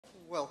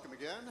Welcome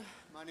again.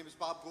 My name is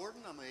Bob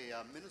Gordon. I'm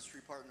a ministry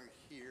partner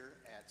here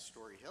at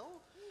Story Hill.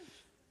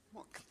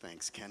 Well,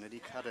 thanks, Kennedy.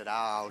 Cut it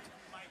out.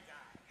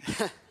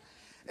 And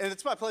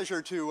it's my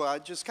pleasure to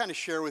just kind of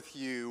share with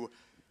you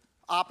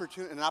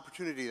an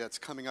opportunity that's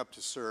coming up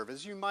to serve.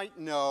 As you might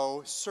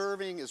know,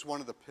 serving is one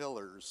of the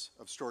pillars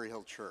of Story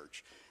Hill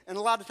Church. And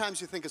a lot of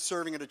times you think of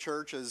serving at a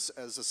church as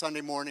a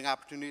Sunday morning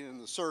opportunity in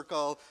the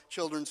circle,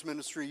 children's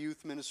ministry,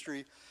 youth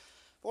ministry.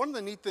 One of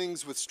the neat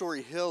things with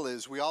Story Hill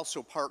is we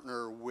also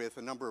partner with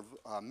a number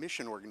of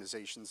mission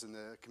organizations in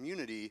the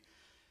community,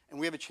 and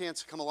we have a chance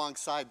to come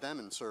alongside them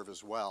and serve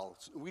as well.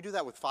 So we do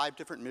that with 5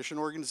 different mission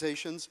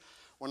organizations.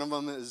 One of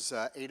them is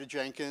Ada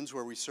Jenkins,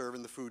 where we serve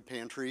in the food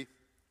pantry.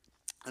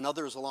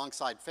 Another is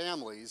Alongside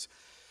Families,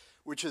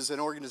 which is an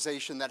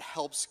organization that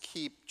helps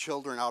keep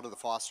children out of the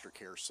foster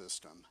care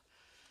system.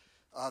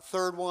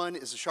 Third one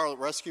is the Charlotte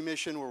Rescue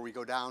Mission, where we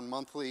go down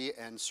monthly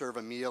and serve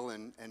a meal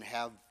and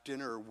have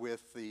dinner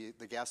with the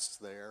guests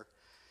there.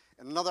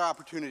 And another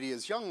opportunity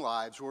is Young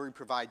Lives, where we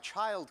provide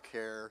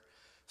childcare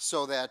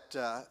so that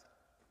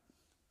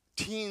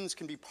teens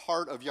can be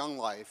part of young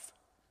life,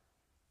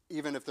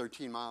 even if they're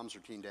teen moms or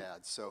teen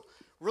dads. So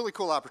really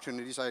cool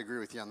opportunities. I agree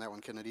with you on that one,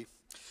 Kennedy.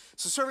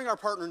 So serving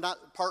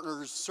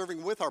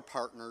with our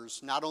partners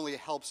not only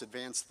helps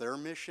advance their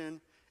mission,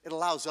 it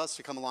allows us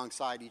to come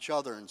alongside each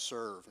other and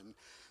serve. And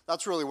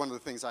that's really one of the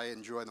things I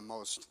enjoy the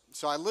most.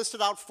 So I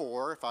listed out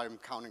 4, if I'm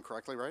counting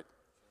correctly, right?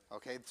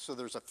 Okay, so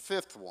there's a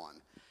 5th one.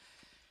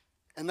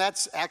 And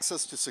that's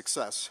access to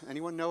success.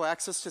 Anyone know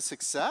access to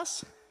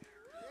success?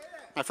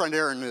 My friend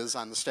Aaron is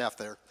on the staff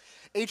there.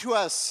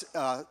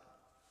 A2S,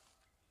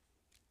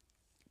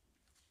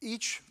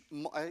 each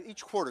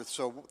quarter,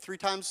 so 4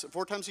 times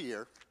a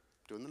year,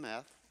 doing the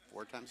math,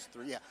 4 times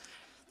 3, yeah.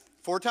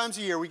 4 times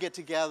a year we get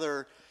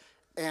together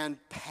and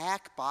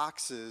pack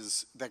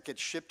boxes that get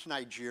shipped to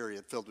Nigeria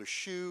filled with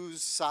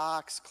shoes,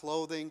 socks,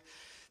 clothing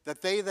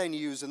that they then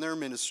use in their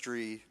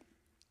ministry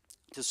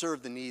to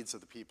serve the needs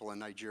of the people in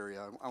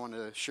Nigeria. I want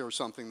to share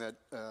something that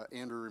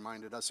Andrew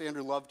reminded us.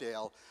 Andrew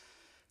Lovedale,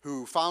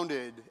 who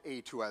founded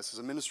A2S, is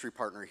a ministry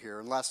partner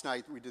here. And last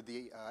night we did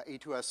the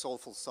A2S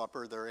Soulful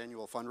Supper, their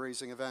annual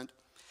fundraising event.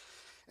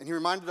 And he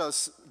reminded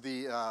us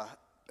the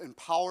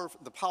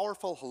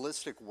powerful,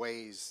 holistic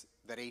ways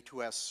that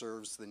A2S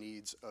serves the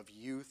needs of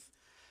youth,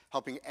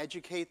 helping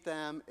educate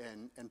them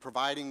and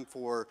providing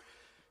for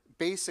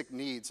basic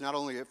needs, not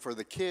only for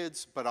the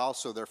kids, but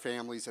also their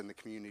families and the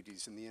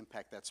communities and the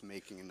impact that's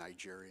making in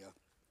Nigeria.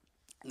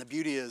 And the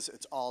beauty is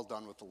it's all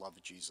done with the love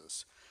of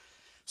Jesus.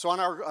 So on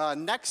our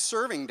next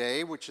serving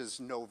day, which is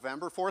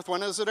November 4th,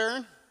 when is it,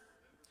 Aaron?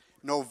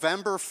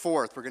 November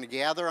 4th. We're going to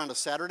gather on a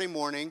Saturday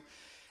morning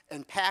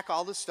and pack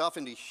all this stuff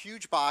into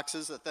huge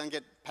boxes that then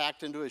get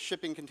packed into a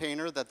shipping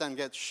container that then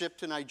gets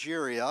shipped to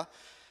Nigeria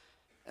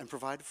and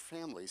provide for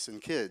families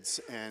and kids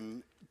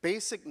and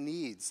basic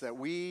needs that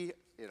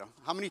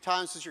how many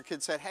times has your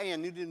kid said, hey, I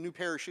need a new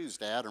pair of shoes,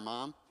 Dad or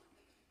Mom?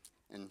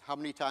 And how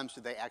many times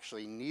do they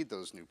actually need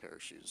those new pair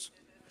of shoes?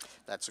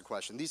 That's the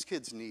question. These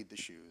kids need the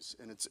shoes,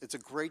 and it's a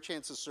great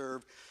chance to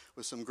serve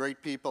with some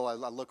great people. I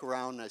look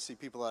around and I see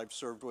people that I've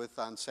served with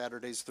on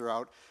Saturdays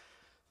throughout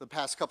the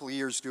past couple of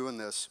years doing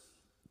this.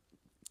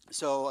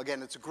 So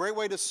again, it's a great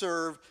way to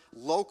serve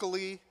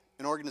locally,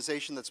 an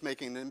organization that's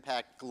making an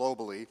impact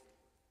globally.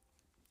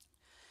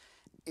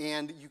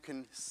 And you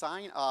can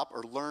sign up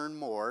or learn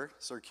more.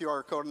 So a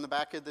QR code in the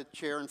back of the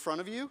chair in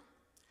front of you.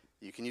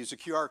 You can use a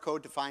QR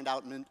code to find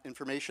out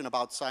information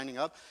about signing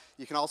up.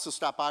 You can also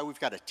stop by. We've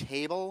got a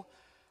table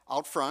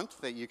out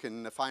front that you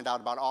can find out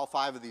about all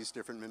 5 of these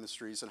different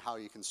ministries and how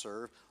you can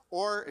serve.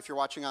 Or if you're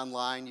watching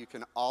online, you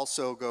can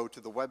also go to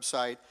the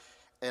website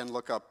and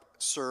look up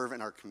Serve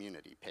in Our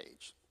Community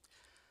page.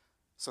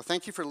 So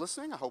thank you for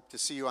listening. I hope to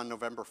see you on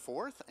November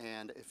 4th.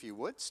 And if you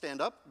would, stand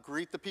up,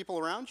 greet the people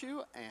around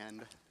you,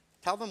 and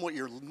tell them what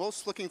you're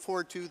most looking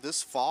forward to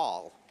this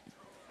fall.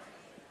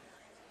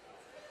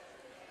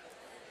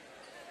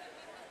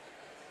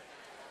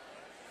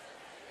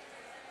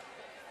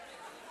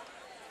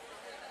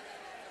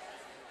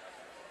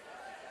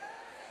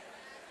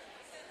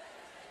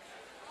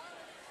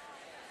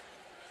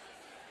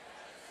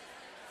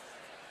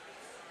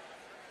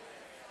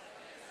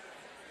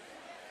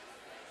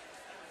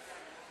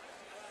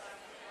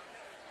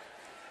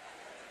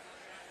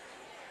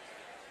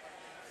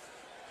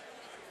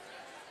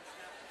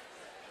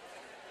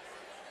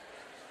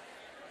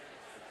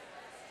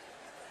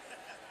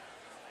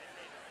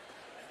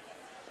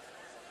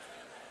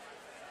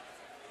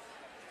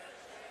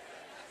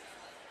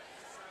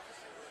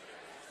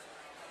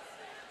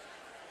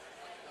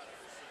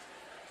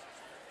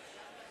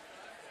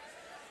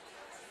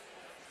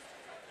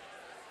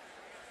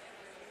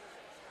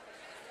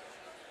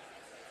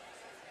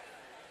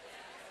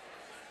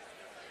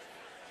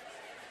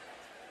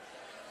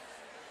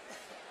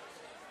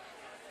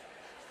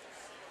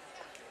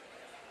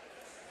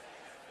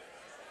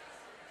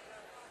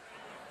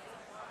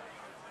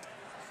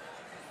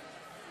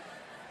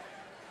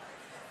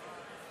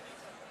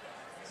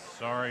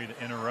 Sorry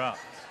to interrupt.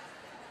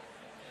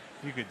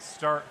 You could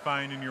start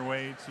finding your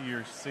way to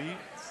your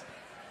seats.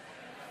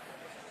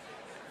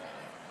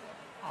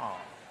 Oh.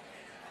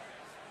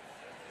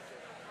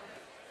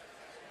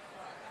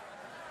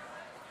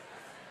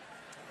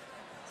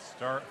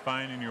 Start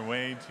finding your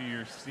way to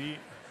your seat.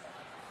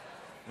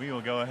 We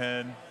will go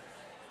ahead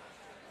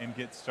and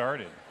get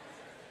started.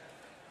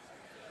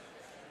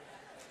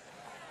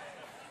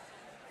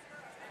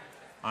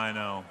 I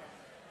know.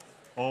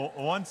 Well,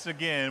 once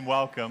again,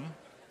 welcome.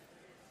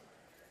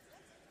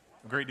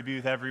 Great to be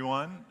with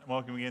everyone.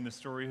 Welcome again to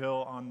Story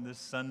Hill on this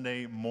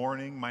Sunday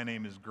morning. My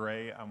name is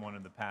Gray. I'm one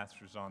of the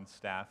pastors on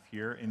staff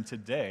here. And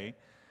today,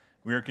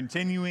 we are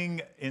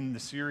continuing in the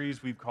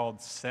series we've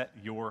called Set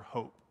Your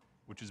Hope,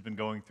 which has been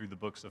going through the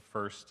books of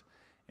 1st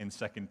and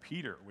 2nd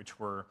Peter, which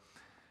were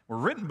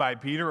written by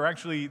Peter, or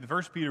actually, the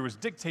 1st Peter was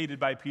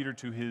dictated by Peter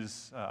to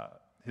his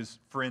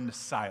friend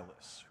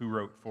Silas, who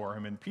wrote for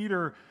him. And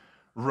Peter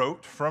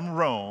wrote from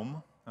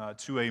Rome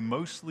to a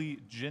mostly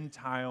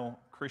Gentile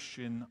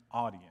Christian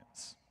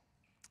audience.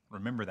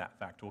 Remember that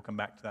fact. We'll come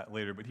back to that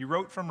later. But he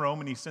wrote from Rome,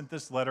 and he sent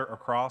this letter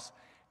across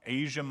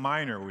Asia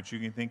Minor, which you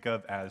can think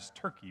of as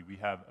Turkey. We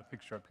have a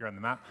picture up here on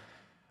the map.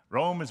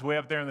 Rome is way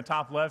up there in the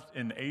top left,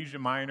 and Asia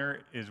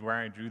Minor is where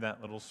I drew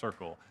that little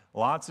circle.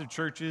 Lots of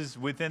churches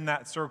within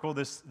that circle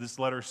this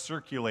letter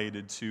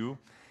circulated to.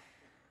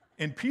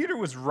 And Peter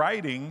was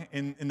writing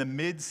in the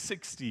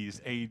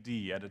mid-60s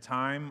AD at a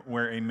time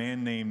where a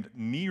man named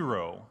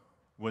Nero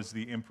was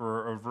the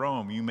emperor of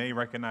Rome. You may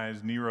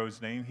recognize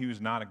Nero's name. He was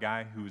not a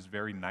guy who was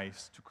very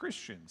nice to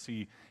Christians.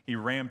 He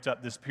ramped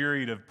up this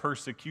period of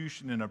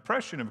persecution and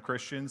oppression of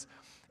Christians,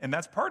 and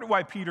that's part of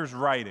why Peter's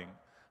writing,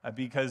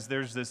 because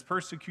there's this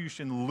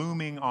persecution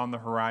looming on the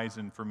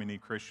horizon for many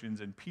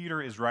Christians, and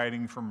Peter is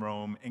writing from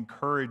Rome,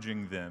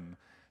 encouraging them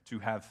to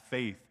have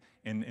faith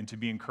and to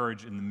be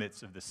encouraged in the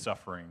midst of the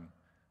suffering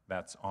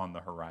that's on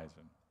the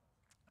horizon.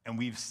 And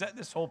we've set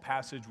this whole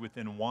passage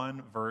within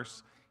one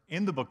verse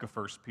in the book of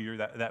 1 Peter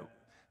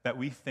that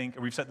we think,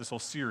 or we've set this whole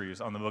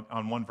series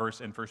on one verse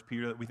in 1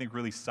 Peter that we think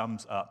really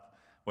sums up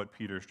what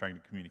Peter is trying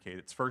to communicate.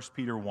 It's 1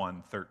 Peter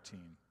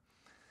 1:13.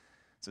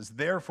 It says,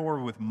 "Therefore,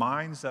 with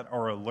minds that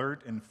are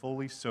alert and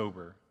fully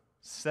sober,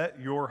 set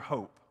your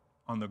hope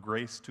on the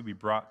grace to be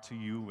brought to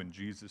you when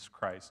Jesus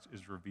Christ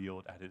is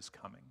revealed at his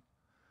coming."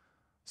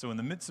 So in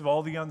the midst of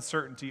all the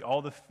uncertainty,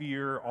 all the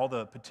fear, all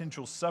the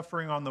potential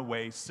suffering on the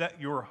way, set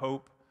your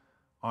hope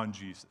on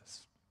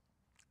Jesus.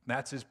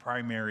 That's his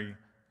primary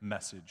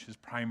message, his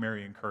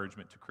primary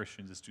encouragement to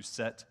Christians is to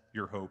set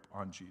your hope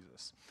on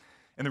Jesus.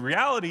 And the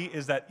reality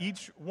is that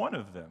each one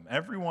of them,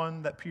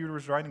 everyone that Peter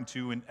was writing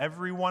to, and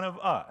every one of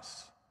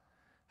us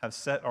have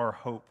set our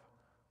hope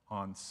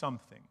on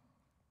something.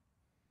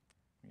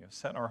 We have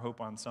set our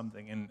hope on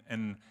something.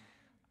 And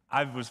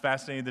I was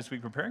fascinated this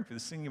week preparing for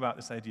this, thinking about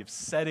this idea of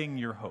setting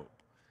your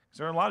hope. Because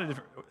there are a lot of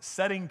different,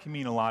 setting can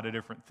mean a lot of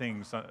different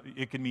things.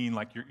 It can mean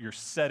like you're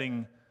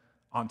setting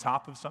on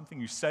top of something.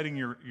 You're setting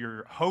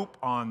your hope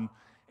on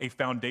a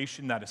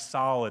foundation that is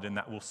solid and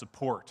that will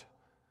support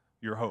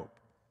your hope.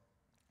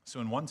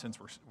 So in one sense,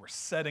 we're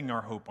setting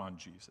our hope on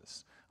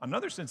Jesus.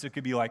 Another sense, it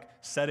could be like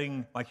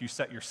setting, like you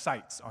set your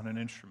sights on an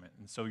instrument.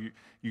 And so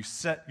you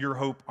set your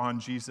hope on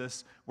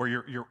Jesus, where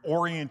you're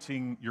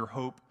orienting your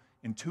hope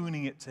and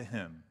tuning it to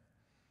him.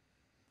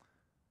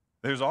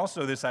 There's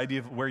also this idea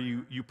of where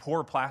you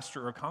pour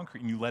plaster or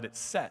concrete and you let it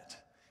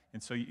set.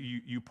 And so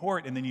you pour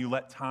it and then you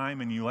let time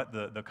and you let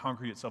the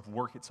concrete itself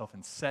work itself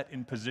and set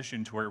in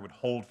position to where it would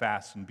hold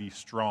fast and be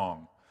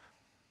strong.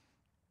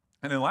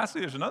 And then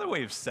lastly, there's another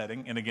way of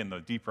setting, and again, the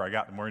deeper I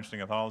got, the more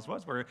interesting I thought it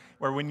was, where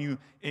when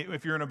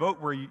if you're in a boat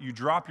where you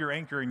drop your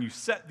anchor and you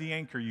set the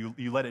anchor,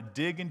 you let it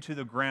dig into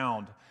the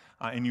ground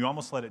and you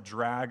almost let it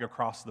drag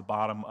across the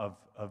bottom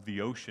of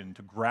the ocean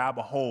to grab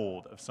a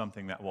hold of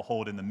something that will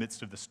hold in the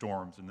midst of the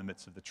storms, in the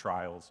midst of the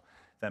trials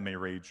that may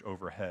rage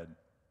overhead.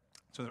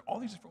 So there are all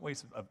these different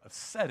ways of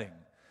setting,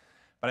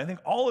 but I think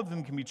all of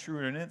them can be true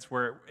in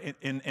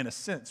a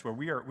sense where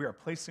we are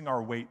placing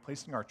our weight,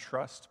 placing our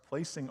trust,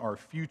 placing our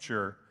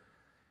future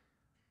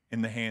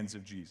in the hands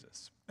of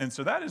Jesus. And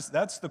so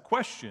that's the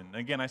question.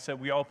 Again, I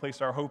said we all place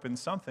our hope in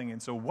something,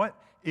 and so what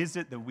is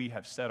it that we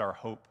have set our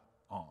hope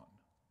on?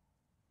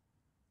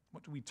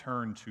 What do we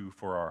turn to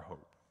for our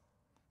hope?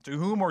 To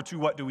whom or to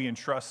what do we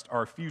entrust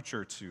our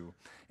future to?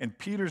 And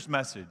Peter's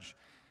message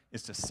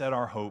is to set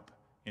our hope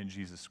in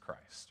Jesus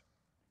Christ.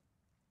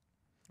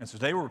 And so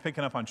today we're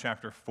picking up on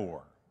chapter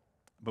 4.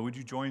 But would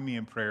you join me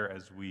in prayer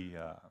as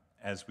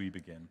we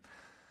begin?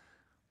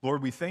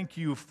 Lord, we thank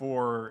you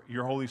for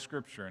your Holy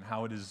Scripture and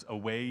how it is a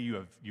way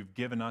you've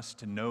given us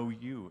to know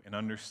you and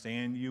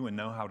understand you and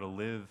know how to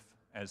live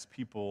as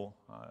people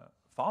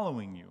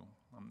following you.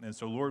 And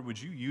so, Lord,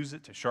 would you use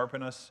it to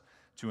sharpen us,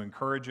 to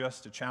encourage us,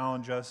 to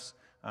challenge us,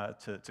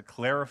 to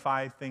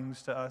clarify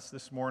things to us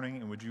this morning?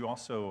 And would you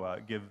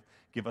also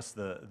give us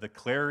the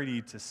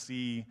clarity to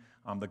see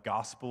the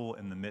gospel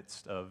in the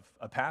midst of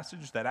a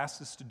passage that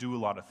asks us to do a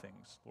lot of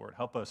things? Lord,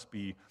 help us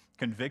be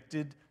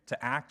convicted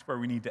to act where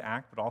we need to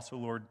act, but also,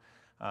 Lord,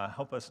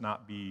 help us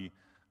not be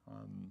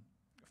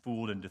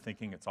fooled into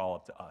thinking it's all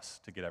up to us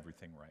to get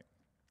everything right.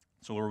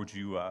 So Lord,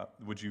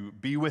 would you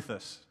be with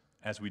us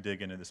as we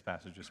dig into this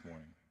passage this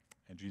morning?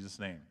 In Jesus'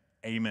 name,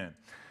 amen.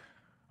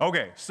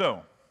 Okay,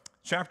 so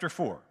chapter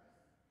 4.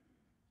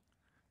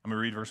 I'm going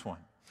to read verse 1.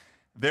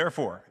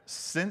 Therefore,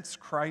 since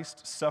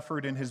Christ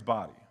suffered in his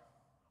body,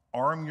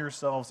 arm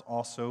yourselves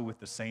also with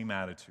the same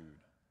attitude,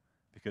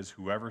 because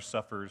whoever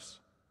suffers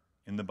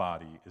in the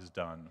body is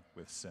done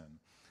with sin.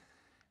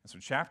 And so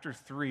chapter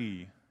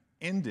 3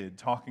 ended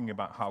talking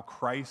about how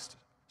Christ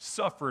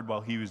suffered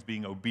while he was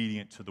being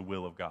obedient to the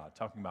will of God,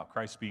 talking about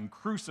Christ being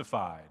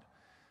crucified,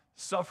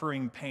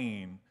 suffering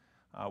pain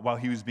while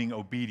he was being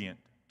obedient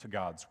to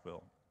God's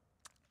will.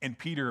 And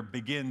Peter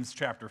begins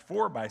chapter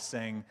 4 by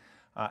saying,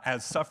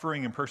 as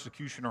suffering and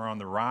persecution are on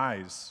the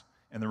rise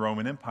in the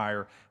Roman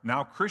Empire,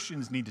 now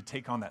Christians need to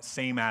take on that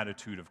same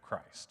attitude of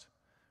Christ.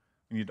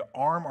 We need to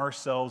arm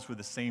ourselves with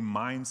the same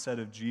mindset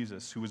of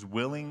Jesus, who was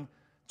willing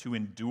to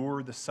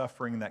endure the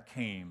suffering that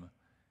came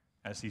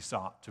as he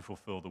sought to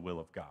fulfill the will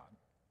of God.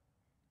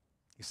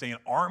 He's saying,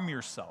 arm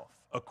yourself,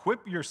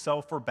 equip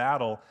yourself for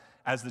battle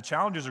as the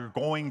challenges are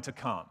going to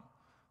come.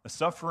 The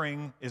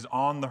suffering is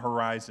on the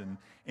horizon,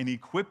 and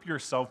equip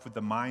yourself with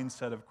the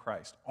mindset of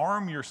Christ.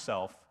 Arm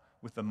yourself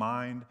with the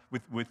mind,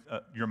 with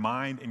your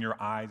mind and your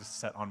eyes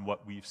set on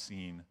what we've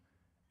seen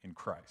in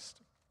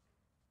Christ.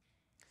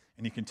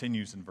 And he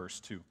continues in verse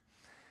 2.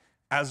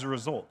 As a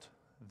result,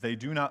 they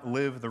do not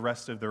live the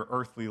rest of their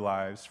earthly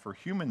lives for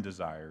human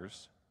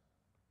desires,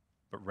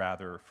 but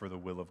rather for the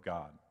will of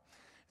God.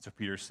 So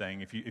Peter's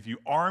saying, if you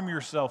arm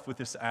yourself with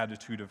this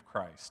attitude of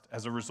Christ,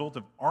 as a result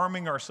of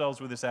arming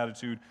ourselves with this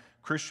attitude,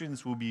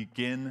 Christians will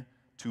begin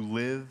to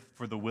live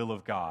for the will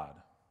of God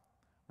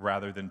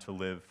rather than to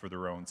live for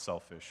their own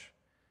selfish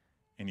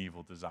and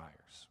evil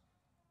desires.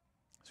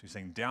 So he's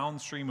saying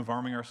downstream of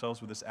arming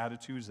ourselves with this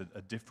attitude is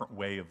a different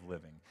way of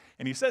living.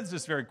 And he says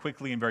this very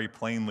quickly and very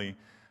plainly,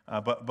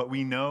 but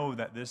we know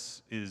that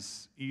this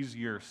is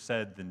easier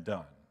said than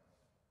done.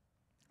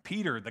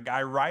 Peter, the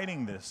guy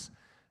writing this,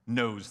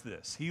 knows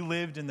this. He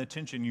lived in the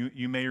tension.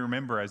 You may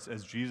remember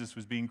as Jesus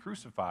was being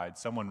crucified,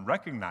 someone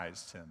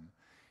recognized him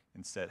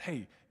and said,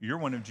 hey, you're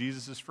one of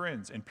Jesus'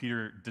 friends. And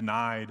Peter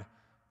denied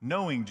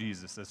knowing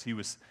Jesus as he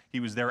was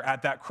there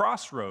at that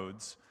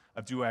crossroads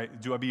of do I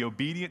be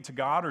obedient to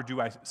God or do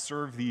I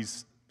serve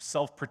these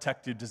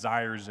self-protected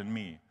desires in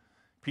me?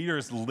 Peter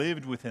has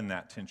lived within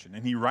that tension,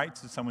 and he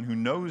writes to someone who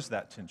knows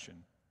that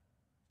tension.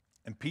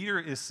 And Peter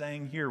is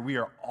saying here, we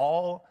are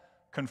all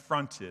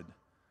confronted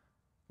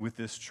with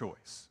this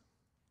choice.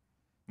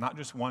 Not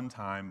just one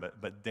time,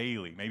 but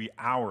daily, maybe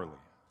hourly.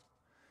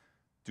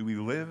 Do we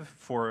live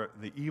for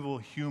the evil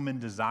human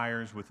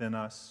desires within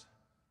us,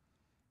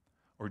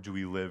 or do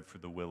we live for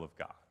the will of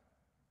God?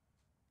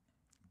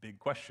 Big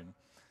question.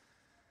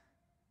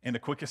 And a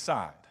quick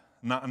aside,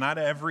 not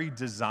every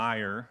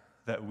desire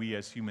that we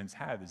as humans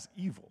have is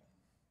evil.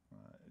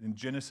 In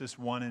Genesis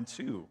 1 and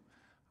 2,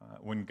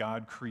 when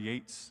God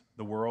creates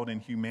the world and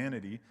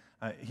humanity,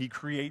 he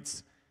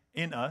creates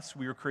in us,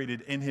 we are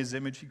created in his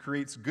image. He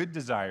creates good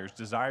desires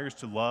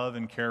to love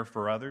and care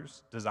for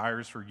others,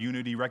 desires for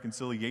unity,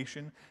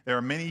 reconciliation. There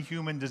are many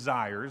human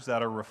desires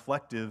that are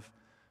reflective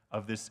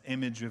of this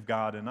image of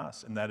God in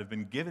us and that have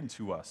been given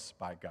to us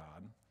by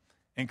God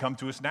and come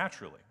to us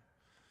naturally.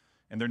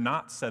 And they're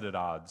not set at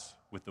odds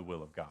with the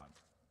will of God.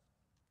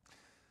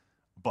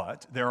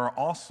 But there are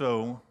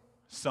also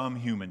some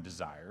human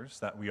desires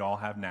that we all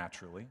have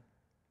naturally,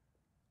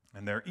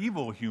 and they're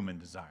evil human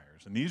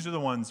desires. And these are the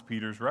ones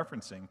Peter's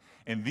referencing.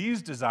 And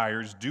these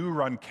desires do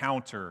run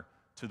counter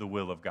to the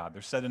will of God.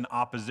 They're set in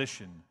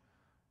opposition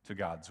to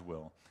God's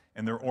will.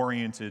 And they're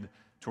oriented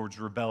towards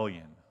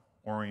rebellion,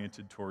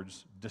 oriented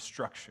towards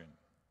destruction.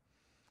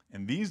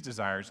 And these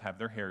desires have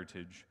their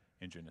heritage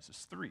in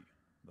Genesis 3,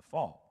 the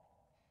fall.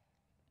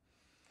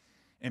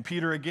 And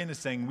Peter again is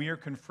saying we are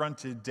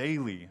confronted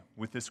daily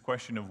with this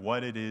question of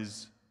what it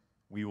is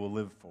we will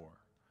live for.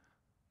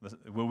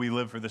 Will we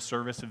live for the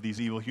service of these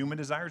evil human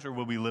desires, or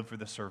will we live for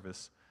the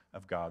service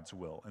of God's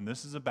will? And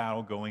this is a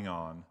battle going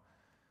on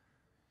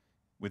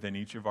within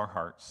each of our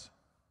hearts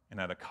and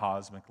at a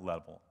cosmic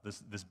level.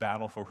 This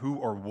battle for who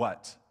or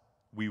what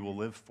we will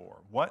live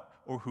for, what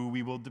or who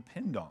we will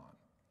depend on.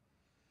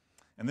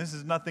 And this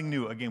is nothing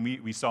new. Again,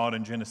 we saw it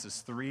in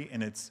Genesis 3,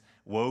 and it's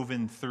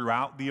woven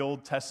throughout the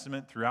Old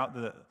Testament, throughout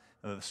the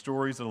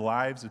stories of the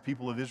lives of the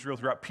people of Israel,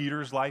 throughout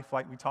Peter's life,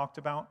 like we talked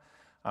about.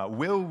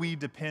 Will we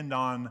depend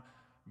on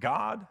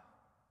God,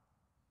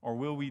 or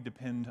will we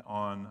depend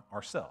on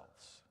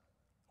ourselves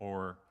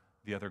or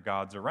the other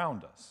gods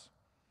around us?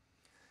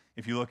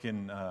 If you look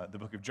in the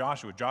book of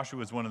Joshua,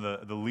 Joshua is one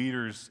of the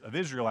leaders of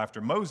Israel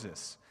after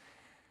Moses.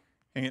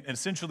 And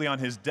essentially on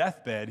his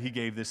deathbed, he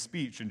gave this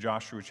speech in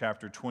Joshua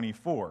chapter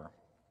 24,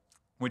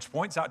 which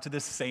points out to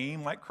this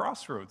same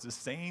crossroads, this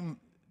same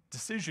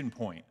decision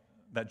point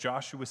that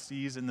Joshua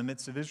sees in the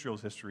midst of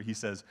Israel's history. He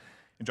says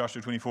in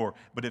Joshua 24,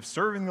 "But if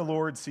serving the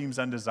Lord seems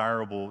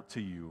undesirable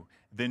to you,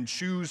 then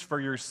choose for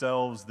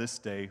yourselves this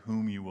day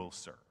whom you will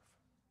serve.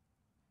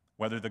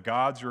 Whether the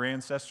gods your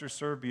ancestors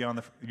served beyond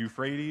the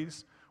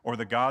Euphrates, or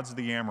the gods of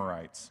the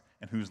Amorites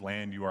in whose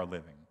land you are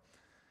living.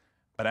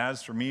 But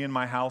as for me and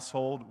my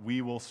household,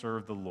 we will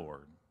serve the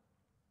Lord.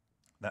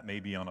 That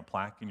may be on a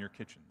plaque in your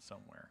kitchen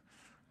somewhere.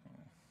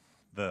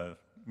 The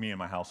me and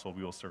my household,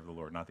 we will serve the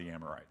Lord, not the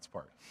Amorites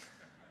part.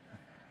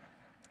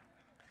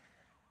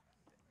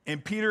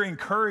 And Peter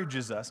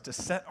encourages us to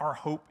set our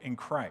hope in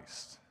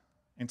Christ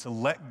and to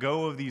let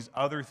go of these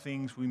other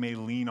things we may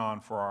lean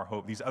on for our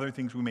hope, these other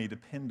things we may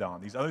depend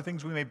on, these other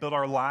things we may build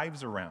our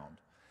lives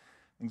around,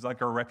 things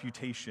like our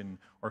reputation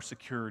or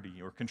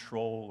security or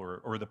control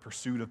or the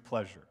pursuit of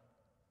pleasure.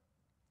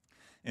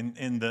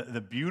 And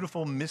the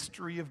beautiful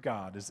mystery of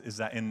God is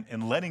that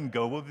in letting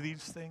go of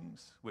these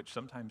things, which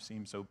sometimes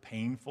seem so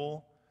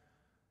painful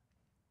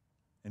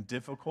and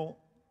difficult,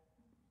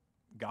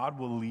 God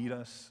will lead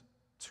us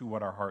to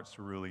what our hearts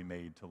were really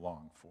made to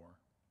long for.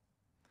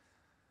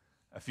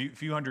 A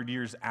few hundred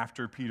years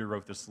after Peter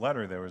wrote this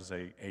letter, there was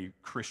a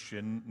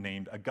Christian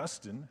named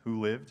Augustine who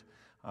lived.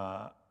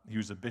 He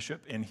was a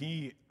bishop, and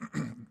he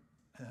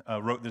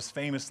wrote this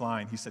famous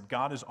line. He said,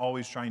 "God is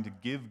always trying to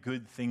give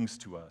good things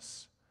to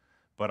us,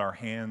 but our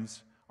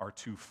hands are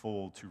too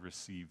full to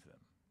receive them."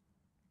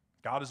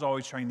 God is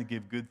always trying to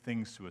give good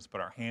things to us, but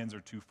our hands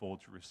are too full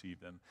to receive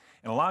them.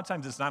 And a lot of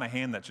times it's not a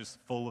hand that's just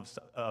full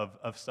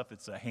of stuff,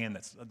 it's a hand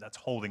that's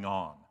holding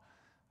on,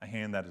 a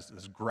hand that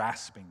is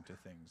grasping to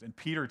things. And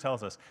Peter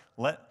tells us,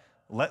 let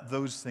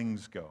those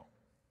things go.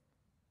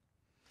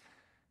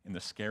 And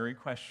the scary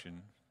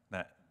question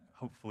that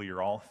hopefully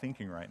you're all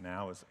thinking right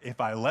now is,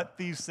 if I let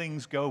these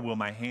things go, will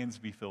my hands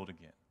be filled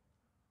again?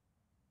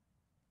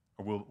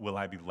 Or will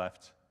I be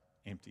left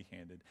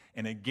empty-handed?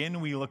 And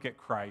again, we look at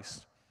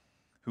Christ,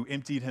 who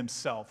emptied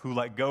himself, who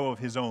let go of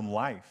his own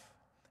life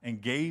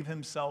and gave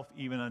himself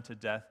even unto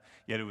death,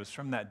 yet it was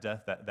from that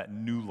death that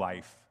new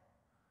life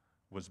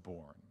was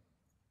born.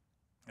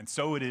 And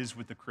so it is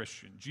with the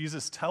Christian.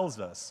 Jesus tells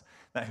us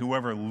that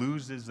whoever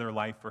loses their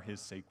life for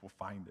his sake will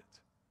find it.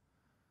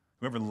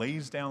 Whoever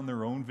lays down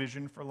their own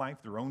vision for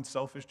life, their own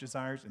selfish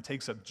desires, and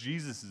takes up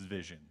Jesus'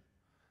 vision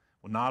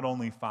will not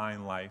only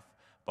find life,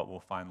 but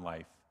will find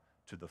life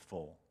to the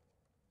full.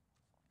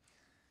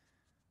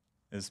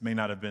 This may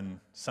not have been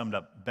summed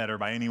up better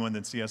by anyone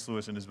than C.S.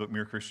 Lewis in his book,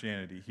 Mere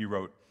Christianity. He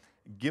wrote,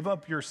 "Give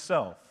up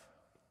yourself,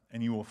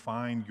 and you will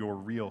find your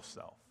real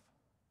self.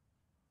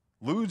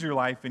 Lose your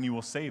life, and you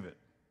will save it.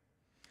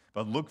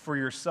 But look for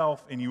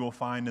yourself, and you will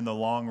find in the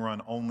long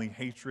run only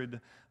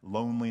hatred,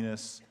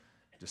 loneliness,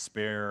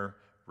 despair,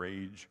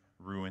 rage,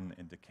 ruin,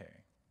 and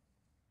decay.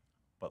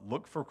 But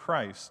look for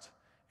Christ,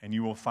 and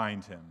you will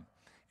find him,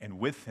 and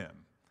with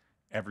him,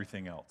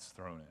 everything else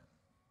thrown in."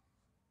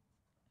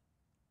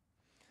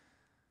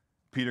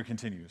 Peter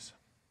continues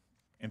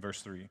in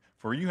verse 3,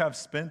 "For you have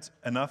spent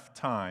enough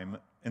time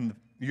in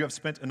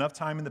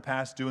the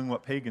past doing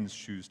what pagans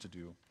choose to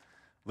do,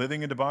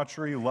 living in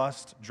debauchery,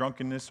 lust,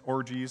 drunkenness,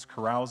 orgies,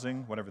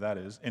 carousing," whatever that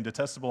is, "and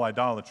detestable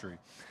idolatry.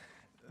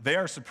 They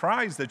are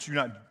surprised that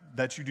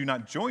you do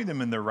not join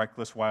them in their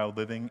reckless, wild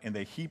living, and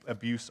they heap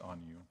abuse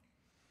on you.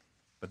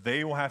 But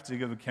they will have to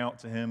give account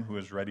to him who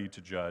is ready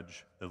to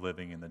judge the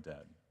living and the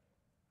dead."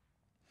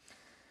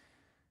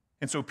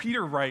 And so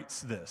Peter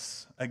writes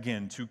this,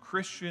 again, to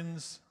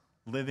Christians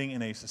living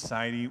in a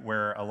society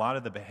where a lot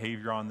of the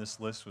behavior on this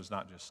list was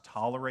not just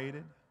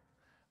tolerated,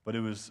 but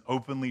it was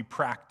openly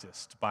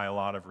practiced by a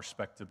lot of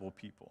respectable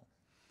people.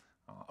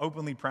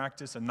 Openly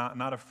practiced and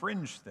not a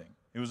fringe thing.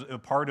 It was a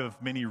part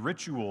of many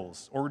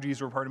rituals.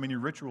 Orgies were part of many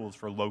rituals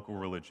for local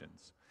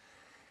religions.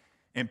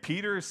 And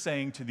Peter is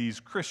saying to these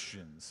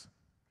Christians,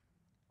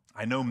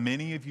 I know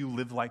many of you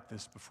lived like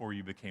this before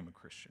you became a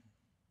Christian.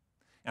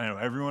 And I know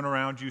everyone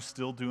around you is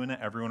still doing it.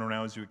 Everyone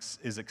around you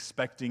is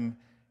expecting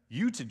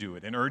you to do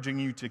it and urging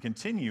you to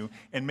continue.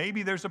 And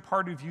maybe there's a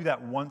part of you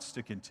that wants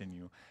to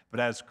continue. But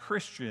as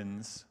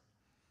Christians,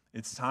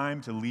 it's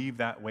time to leave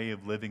that way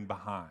of living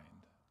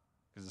behind,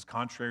 because it's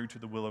contrary to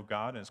the will of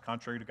God and it's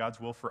contrary to God's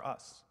will for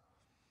us.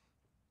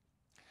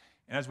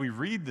 And as we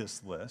read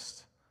this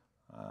list,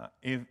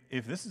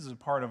 if this is a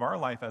part of our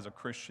life as a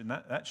Christian,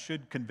 that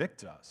should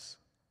convict us.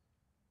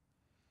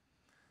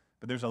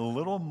 But there's a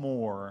little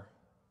more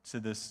to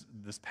this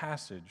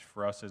passage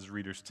for us as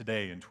readers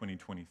today in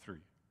 2023.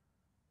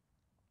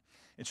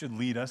 It should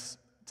lead us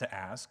to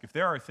ask if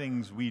there are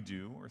things we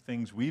do or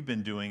things we've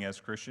been doing as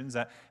Christians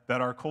that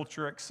our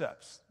culture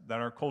accepts, that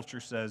our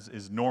culture says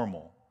is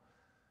normal,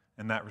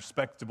 and that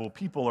respectable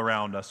people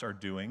around us are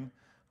doing,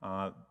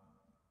 but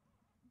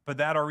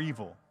that are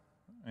evil,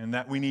 and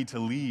that we need to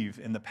leave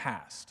in the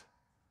past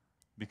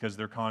because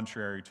they're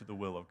contrary to the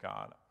will of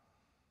God.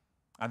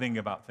 I think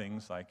about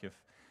things like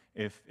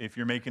if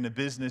you're making a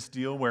business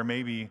deal where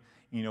maybe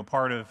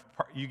part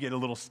you get a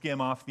little skim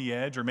off the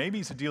edge, or maybe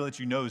it's a deal that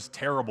you know is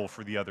terrible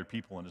for the other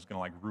people and is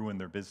going to ruin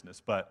their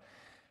business, but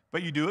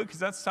you do it because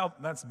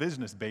that's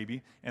business,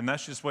 baby, and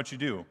that's just what you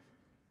do.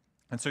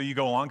 And so you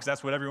go along because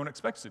that's what everyone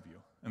expects of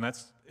you, and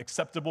that's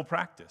acceptable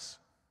practice,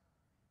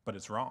 but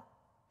it's wrong.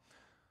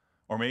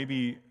 Or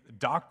maybe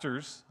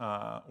doctors,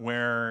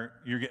 where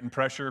you're getting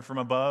pressure from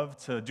above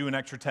to do an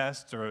extra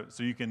test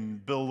so you can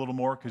bill a little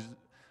more because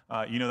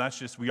that's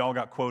just, we all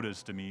got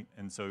quotas to meet,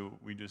 and so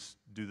we just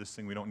do this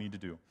thing we don't need to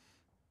do.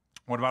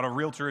 What about a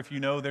realtor if you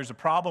know there's a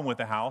problem with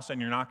the house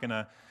and you're not going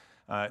to,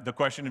 the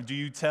question of do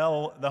you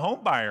tell the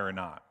home buyer or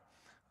not?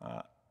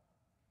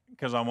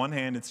 Because on one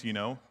hand, it's,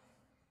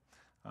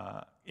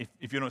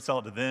 if you don't sell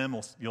it to them,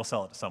 you'll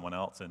sell it to someone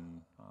else,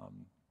 and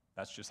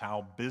that's just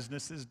how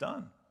business is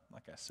done,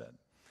 like I said.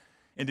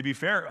 And to be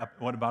fair,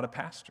 what about a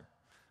pastor?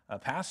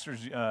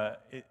 Pastors,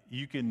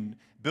 you can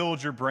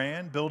build your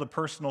brand, build a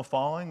personal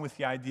following with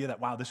the idea that,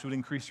 wow, this would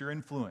increase your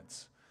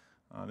influence.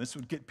 This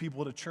would get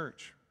people to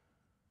church.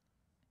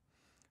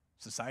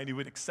 Society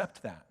would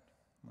accept that.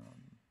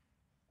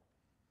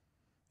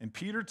 And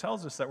Peter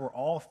tells us that we're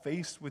all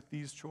faced with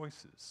these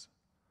choices.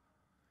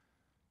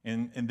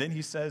 And then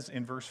he says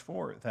in verse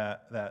 4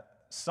 that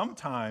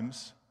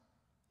sometimes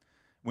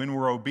when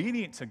we're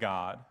obedient to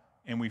God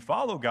and we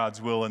follow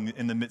God's will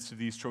in the midst of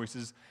these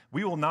choices,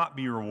 we will not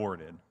be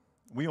rewarded.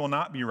 We will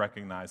not be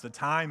recognized. The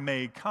time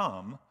may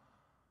come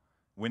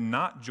when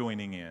not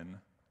joining in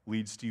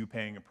leads to you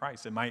paying a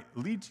price. It might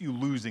lead to you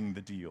losing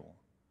the deal.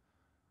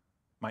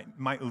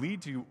 Might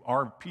lead to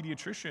our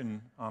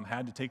pediatrician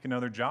had to take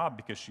another job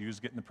because she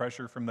was getting the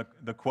pressure from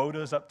the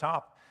quotas up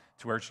top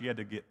to where she had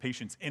to get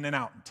patients in and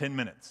out in 10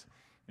 minutes.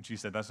 And she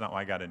said, that's not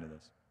why I got into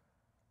this.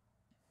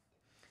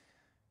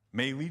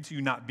 May lead to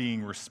you not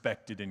being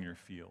respected in your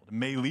field.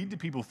 May lead to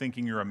people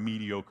thinking you're a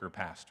mediocre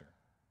pastor.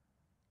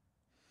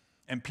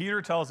 And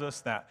Peter tells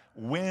us that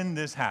when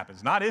this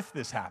happens, not if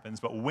this happens,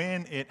 but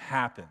when it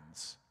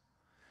happens,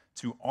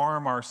 to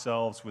arm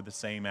ourselves with the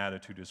same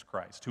attitude as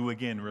Christ, who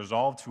again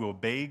resolved to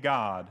obey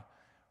God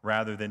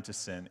rather than to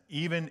sin,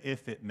 even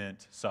if it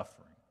meant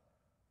suffering.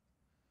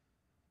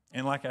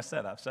 And like I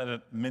said, I've said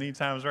it many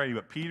times already,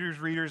 but Peter's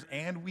readers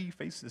and we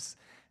face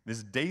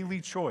this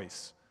daily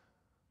choice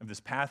of this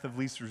path of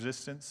least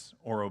resistance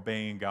or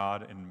obeying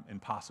God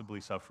and possibly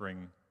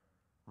suffering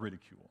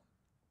ridicule.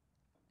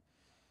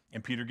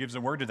 And Peter gives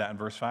a word to that in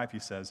verse 5. He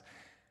says,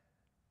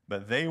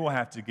 but they will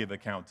have to give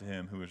account to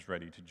him who is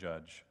ready to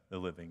judge the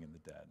living and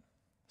the dead.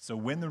 So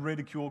when the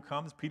ridicule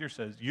comes, Peter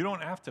says, you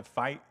don't have to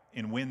fight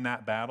and win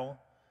that battle.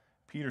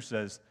 Peter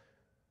says,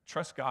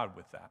 trust God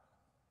with that.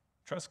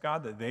 Trust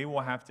God that they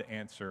will have to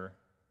answer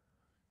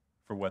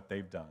for what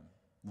they've done.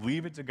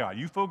 Leave it to God.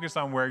 You focus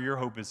on where your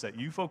hope is set.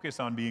 You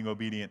focus on being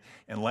obedient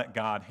and let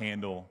God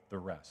handle the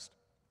rest.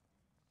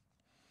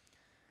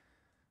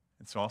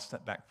 And so I'll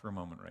step back for a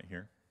moment right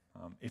here.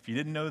 If you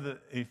didn't know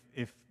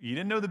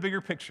the bigger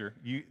picture,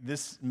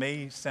 this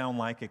may sound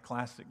like a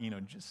classic,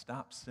 just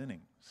stop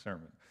sinning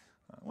sermon.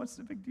 What's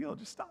the big deal?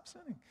 Just stop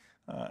sinning.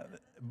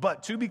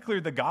 But to be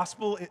clear, the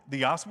gospel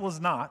is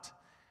not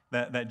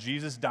that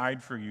Jesus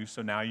died for you,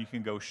 so now you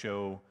can go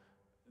show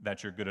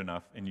that you're good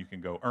enough and you can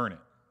go earn it.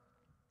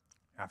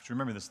 You have to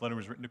remember this letter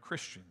was written to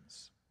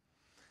Christians.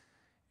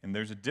 And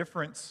there's a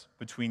difference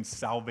between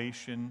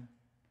salvation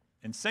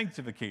and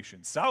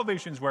sanctification.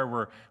 Salvation is where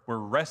we're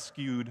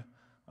rescued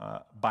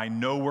by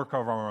no work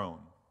of our own.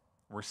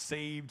 We're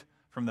saved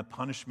from the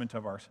punishment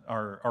of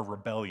our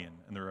rebellion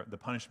and the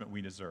punishment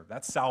we deserve.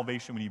 That's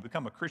salvation. When you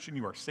become a Christian,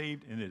 you are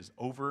saved and it is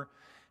over.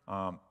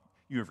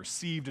 You have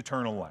received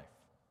eternal life.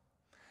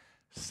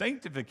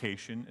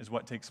 Sanctification is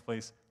what takes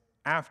place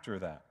after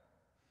that.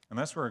 And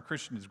that's where a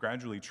Christian is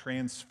gradually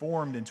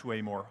transformed into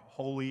a more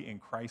holy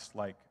and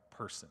Christ-like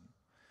person.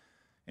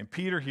 And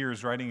Peter here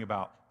is writing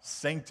about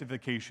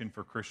sanctification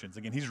for Christians.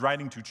 Again, he's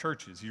writing to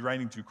churches. He's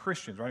writing to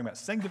Christians, writing about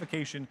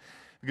sanctification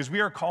because we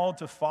are called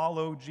to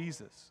follow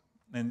Jesus.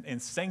 And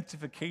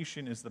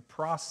sanctification is the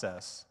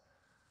process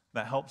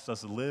that helps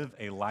us live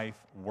a life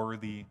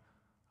worthy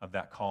of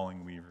that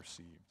calling we've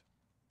received.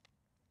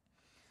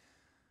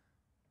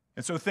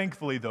 And so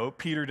thankfully, though,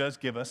 Peter does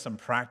give us some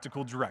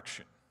practical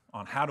direction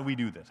on how do we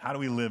do this? How do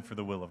we live for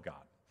the will of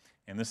God?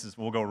 And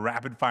we'll go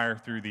rapid fire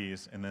through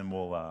these, and then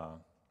we'll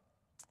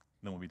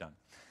be done.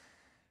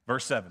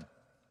 Verse 7,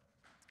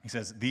 he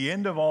says, the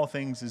end of all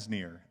things is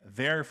near.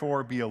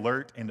 Therefore be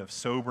alert and of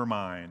sober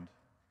mind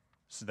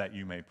so that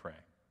you may pray.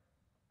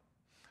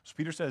 So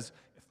Peter says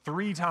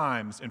 3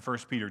 times in 1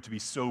 Peter to be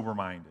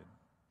sober-minded.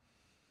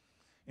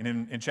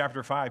 And in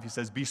chapter 5, he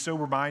says, be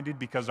sober-minded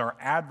because our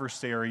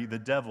adversary, the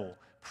devil,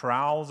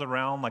 prowls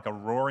around like a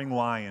roaring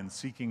lion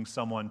seeking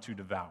someone to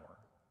devour.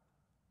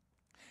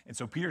 And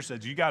so Peter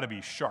says, you got to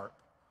be sharp.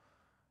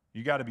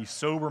 You got to be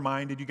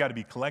sober-minded. You got to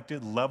be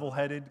collected,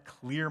 level-headed,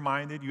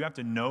 clear-minded. You have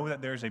to know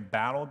that there's a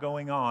battle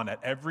going on at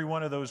every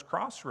one of those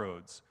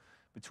crossroads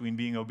between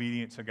being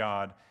obedient to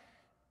God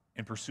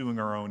and pursuing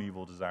our own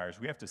evil desires.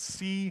 We have to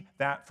see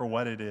that for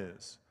what it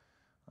is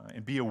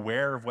and be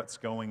aware of what's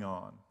going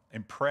on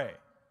and pray,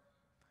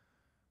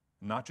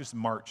 not just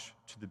march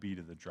to the beat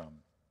of the drum.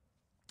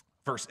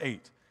 Verse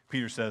 8,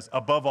 Peter says,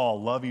 above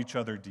all, love each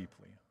other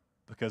deeply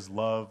because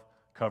love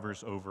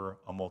covers over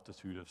a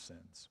multitude of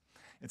sins.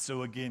 And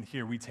so again,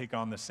 here we take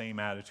on the same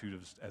attitude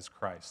as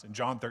Christ. In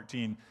John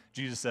 13,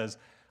 Jesus says,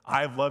 I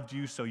have loved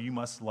you, so you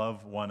must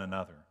love one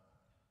another.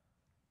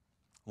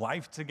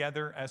 Life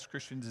together as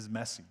Christians is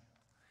messy.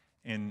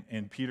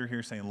 And Peter here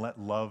is saying, let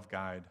love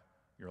guide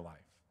your life.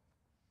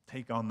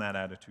 Take on that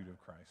attitude of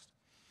Christ.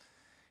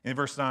 In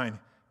verse 9,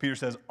 Peter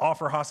says,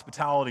 offer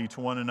hospitality to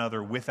one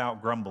another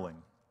without grumbling.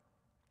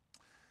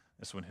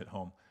 This one hit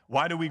home.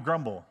 Why do we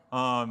grumble?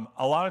 A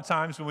lot of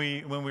times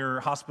when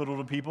we're hospitable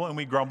to people and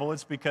we grumble,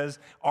 it's because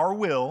our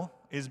will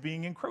is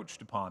being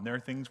encroached upon. There are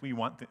things we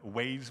want,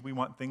 ways we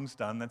want things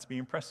done that's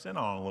being pressed in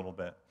on a little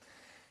bit.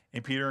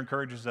 And Peter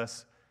encourages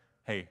us,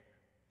 hey,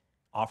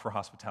 offer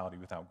hospitality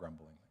without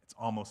grumbling. It's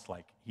almost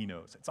like he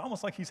knows. It's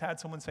almost like he's had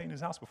someone say in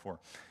his house before.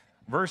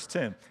 Verse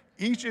 10,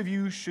 each of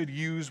you should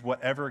use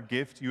whatever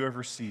gift you have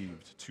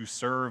received to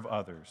serve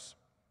others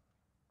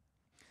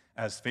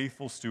as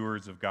faithful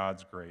stewards of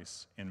God's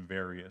grace in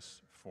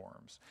various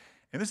forms.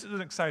 And this is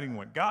an exciting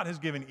one. God has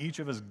given each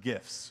of us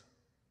gifts.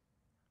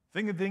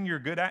 Think of the thing you're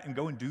good at and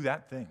go and do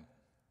that thing.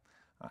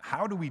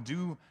 How do we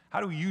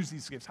use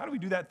these gifts? How do we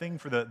do that thing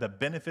for the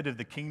benefit of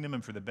the kingdom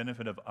and for the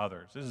benefit of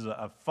others? This is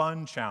a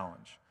fun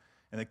challenge.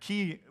 And the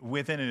key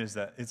within it is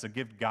that it's a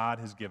gift God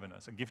has given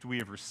us, a gift we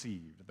have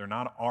received. They're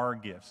not our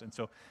gifts. And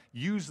so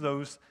use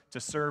those to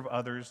serve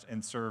others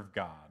and serve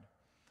God,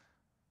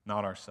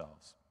 not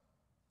ourselves.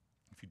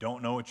 If you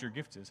don't know what your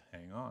gift is,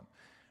 hang on.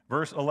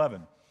 Verse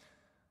 11,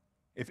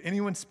 if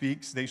anyone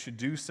speaks, they should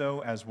do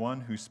so as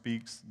one who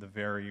speaks the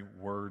very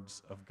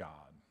words of God.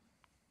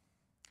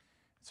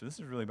 So this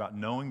is really about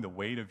knowing the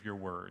weight of your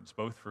words,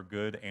 both for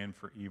good and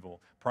for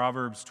evil.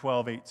 Proverbs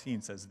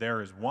 12:18 says, there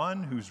is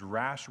one whose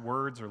rash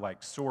words are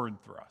like sword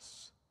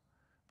thrusts,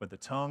 but the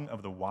tongue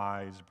of the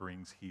wise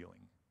brings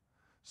healing.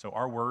 So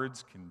our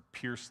words can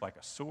pierce like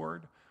a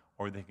sword,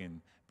 or they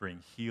can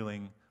bring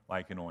healing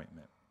like an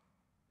ointment.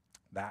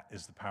 That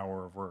is the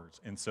power of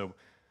words. And so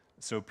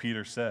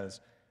Peter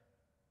says,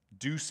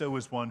 do so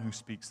as one who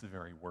speaks the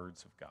very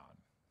words of God.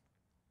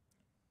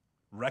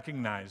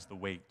 Recognize the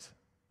weight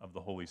of the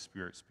Holy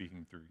Spirit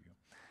speaking through you.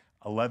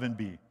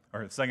 11b,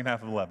 or the second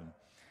half of 11.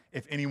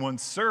 If anyone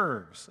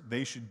serves,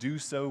 they should do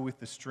so with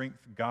the strength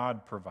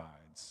God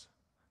provides,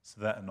 so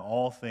that in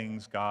all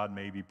things God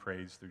may be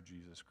praised through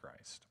Jesus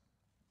Christ.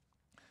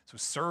 So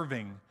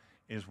serving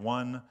is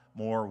one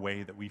more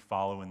way that we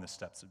follow in the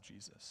steps of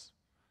Jesus.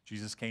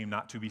 Jesus came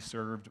not to be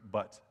served,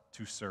 but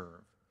to serve.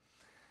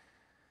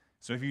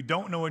 So if you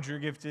don't know what your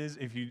gift is,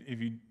 if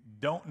you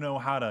don't know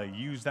how to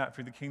use that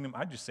for the kingdom,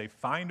 I'd just say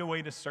find a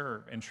way to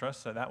serve and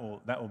trust that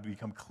will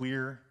become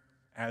clear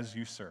as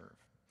you serve.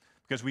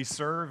 Because we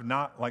serve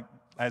not, like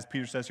as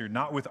Peter says here,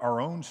 not with our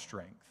own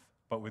strength,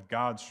 but with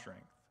God's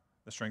strength,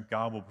 the strength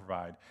God will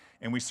provide.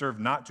 And we serve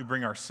not to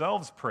bring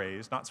ourselves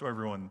praise, not so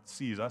everyone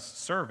sees us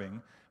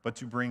serving, but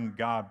to bring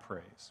God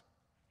praise.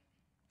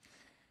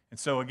 And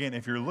so again,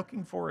 if you're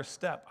looking for a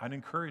step, I'd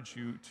encourage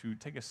you to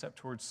take a step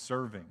towards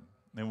serving.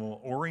 And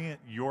will orient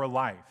your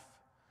life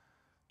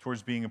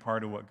towards being a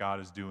part of what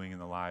God is doing in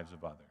the lives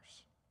of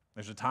others.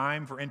 There's a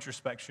time for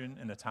introspection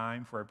and a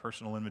time for a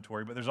personal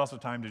inventory, but there's also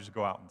time to just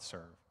go out and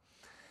serve.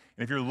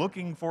 And if you're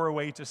looking for a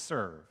way to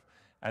serve,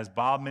 as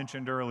Bob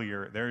mentioned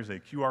earlier, there's a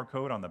QR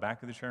code on the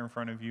back of the chair in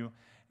front of you,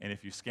 and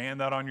if you scan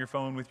that on your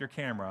phone with your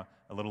camera,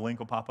 a little link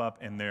will pop up,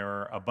 and there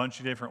are a bunch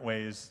of different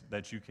ways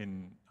that you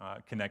can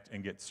connect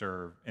and get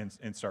served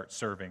and start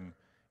serving,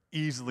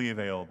 easily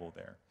available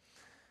there.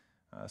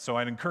 So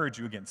I'd encourage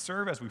you, again,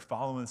 serve as we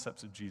follow in the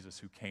steps of Jesus,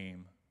 who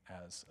came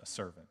as a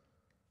servant.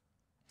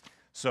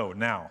 So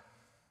now,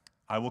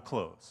 I will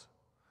close.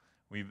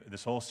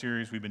 This whole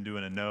series, we've been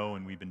doing a no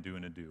and we've been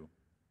doing a do.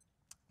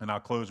 And I'll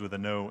close with a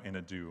no and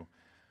a do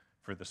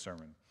for the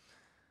sermon.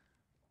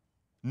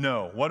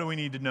 No. What do we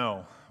need to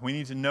know? We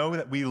need to know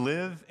that we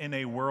live in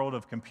a world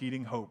of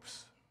competing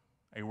hopes,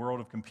 a world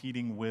of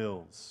competing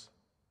wills.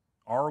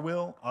 Our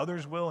will,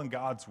 others' will, and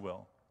God's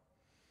will.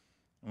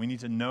 We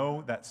need to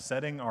know that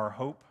setting our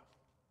hope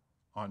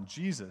on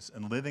Jesus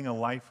and living a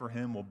life for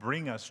him will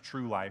bring us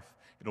true life.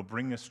 It'll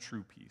bring us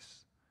true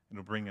peace.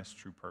 It'll bring us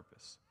true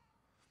purpose.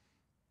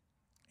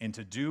 And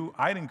to do,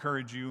 I'd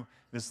encourage you,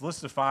 this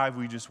list of 5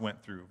 we just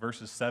went through,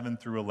 verses 7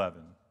 through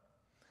 11.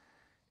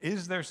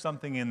 Is there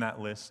something in that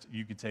list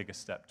you could take a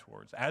step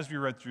towards? As we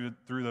read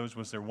through those,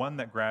 was there one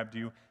that grabbed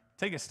you?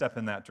 Take a step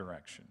in that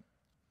direction.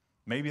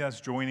 Maybe that's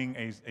joining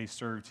a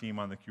serve team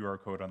on the QR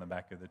code on the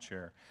back of the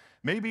chair.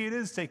 Maybe it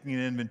is taking an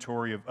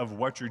inventory of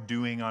what you're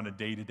doing on a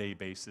day-to-day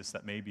basis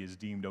that maybe is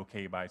deemed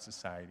okay by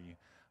society,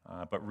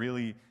 but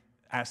really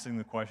asking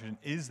the question,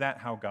 is that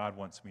how God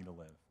wants me to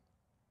live?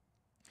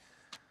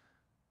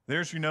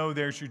 There's your no,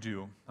 there's your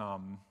do.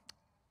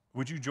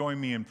 Would you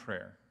join me in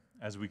prayer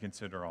as we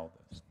consider all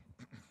this?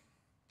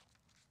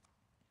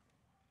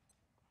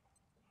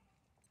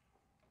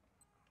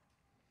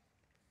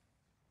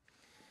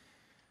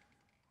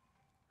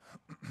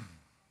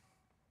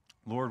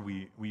 Lord,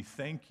 we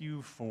thank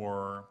you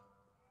for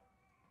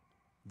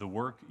the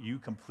work you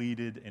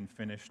completed and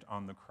finished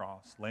on the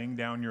cross, laying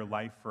down your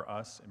life for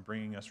us and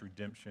bringing us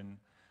redemption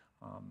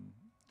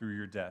through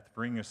your death,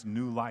 bringing us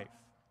new life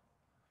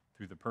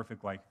through the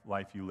perfect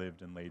life you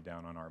lived and laid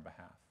down on our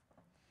behalf.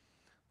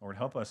 Lord,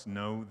 help us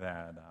know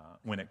that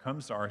when it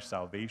comes to our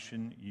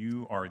salvation,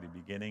 you are the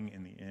beginning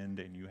and the end,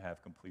 and you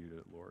have completed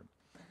it, Lord.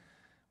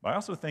 But I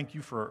also thank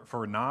you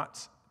for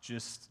not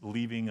just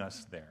leaving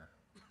us there.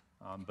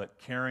 but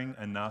caring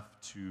enough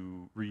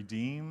to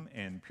redeem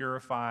and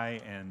purify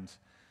and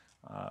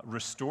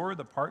restore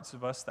the parts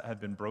of us that have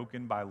been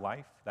broken by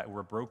life, that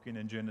were broken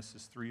in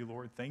Genesis 3,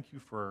 Lord. Thank you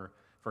for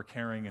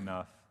caring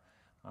enough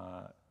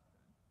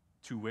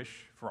to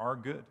wish for our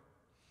good.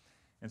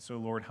 And so,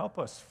 Lord, help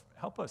us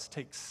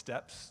take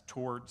steps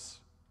towards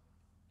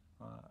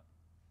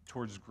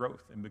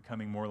growth and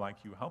becoming more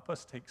like you. Help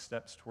us take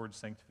steps towards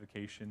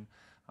sanctification.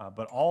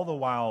 But all the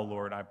while,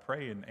 Lord, I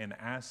pray and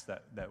ask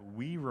that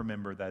we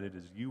remember that it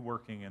is you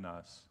working in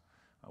us.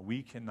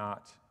 We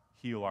cannot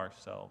heal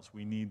ourselves.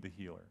 We need the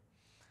healer.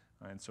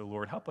 And so,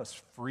 Lord, help us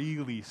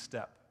freely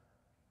step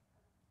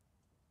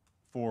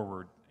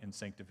forward in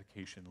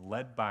sanctification,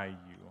 led by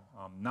you,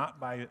 not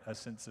by a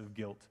sense of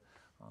guilt,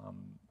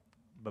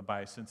 but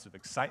by a sense of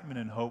excitement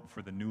and hope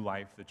for the new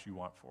life that you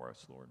want for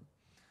us, Lord.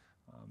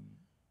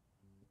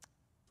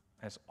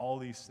 As all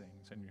these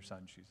things in your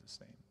Son, Jesus'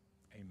 name,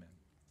 amen.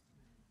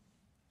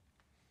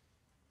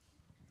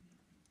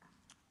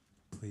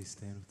 Please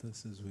stand with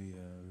us as we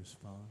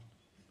respond.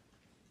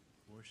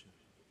 Worship.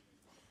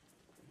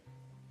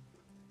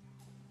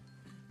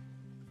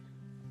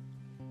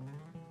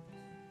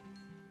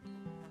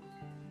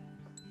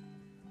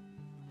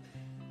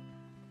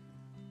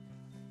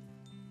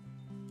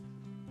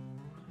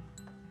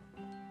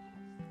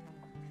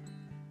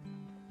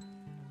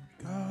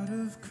 God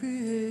of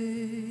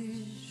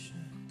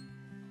creation,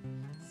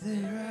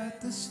 there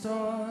at the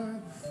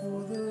start,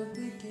 before the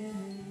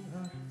beginning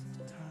of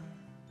time.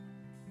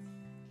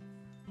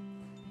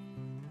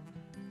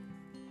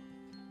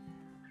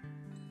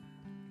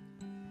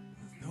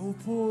 With no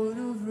point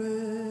of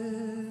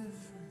reference,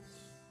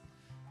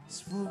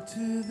 spoke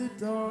to the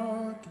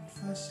dark and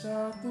fleshed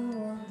out the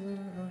wonder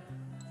of life.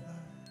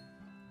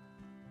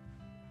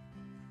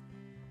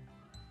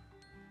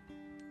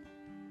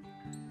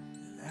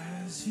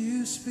 As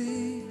you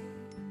speak,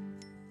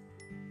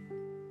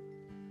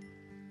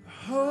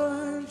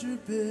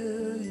 100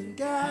 billion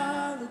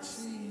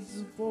galaxies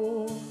are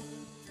born.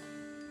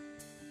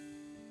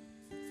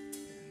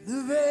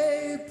 The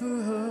vapor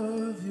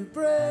of your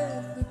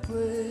breath, the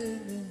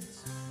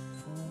planets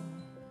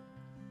form.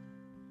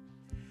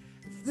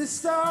 If the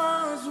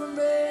stars were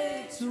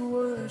made to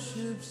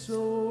worship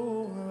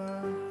so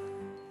high,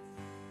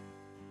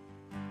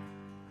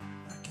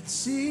 I can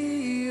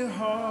see your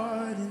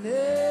heart in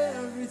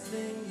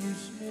everything you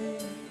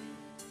say.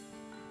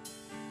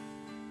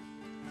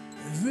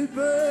 Every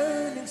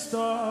burning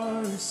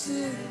star, a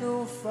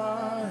signal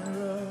fire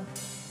of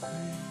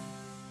grace.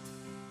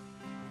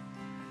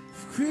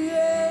 If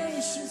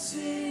creation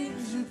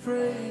sings your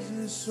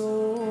praises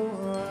so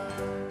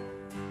high,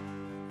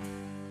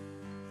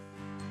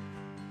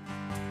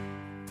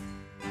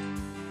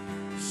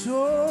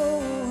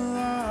 so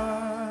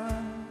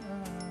high.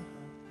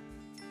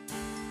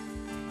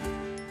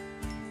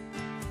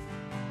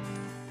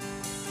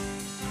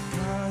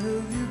 God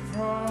of your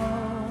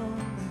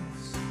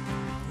promise,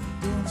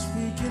 don't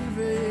speak in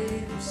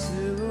vain, a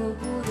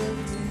syllable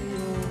empty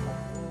or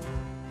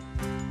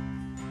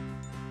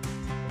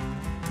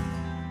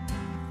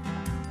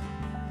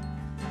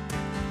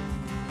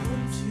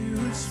once you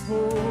have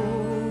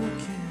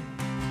spoken,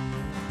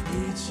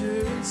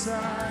 nature and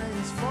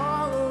science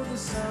follow the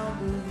sound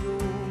of your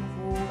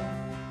voice.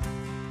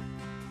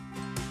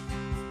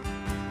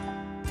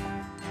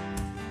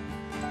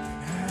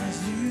 As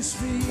you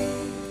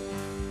speak,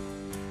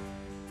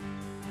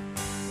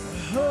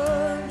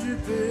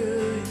 100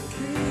 billion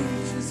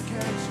creatures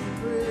catch your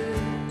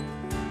breath,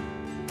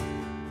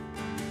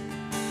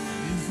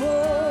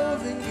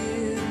 evolving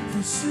in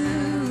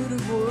pursuit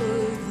of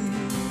what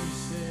you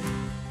said.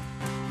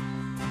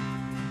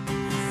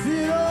 If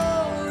it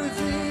all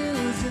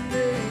reveals your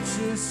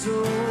nature so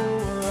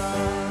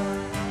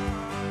alive,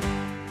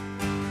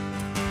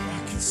 I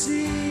can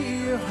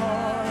see your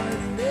heart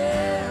in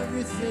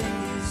everything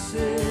you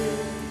say.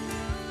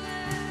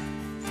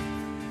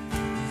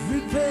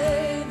 Every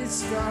painted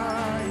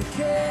sky, a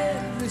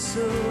canvas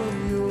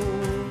of your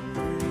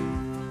grace.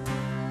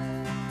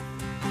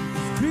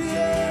 If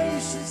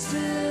creation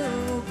still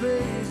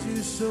obeys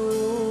you so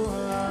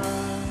high,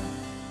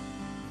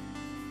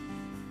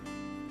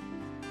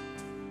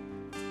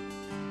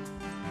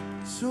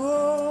 so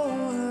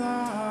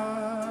high,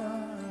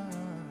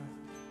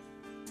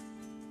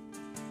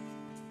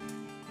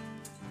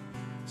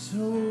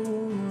 so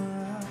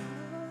high.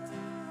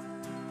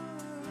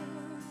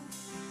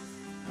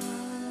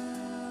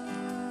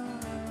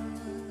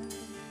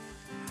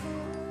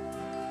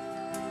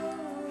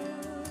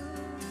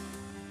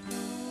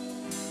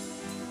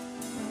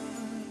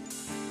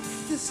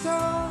 The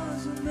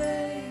stars are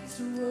made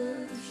to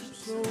worship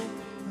so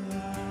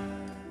high.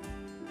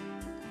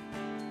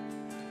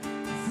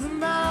 If the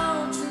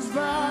mountains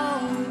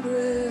bow in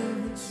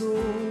reverence, so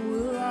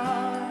will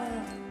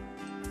I.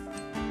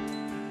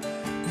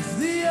 If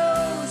the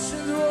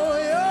oceans roar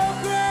your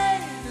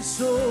greatness,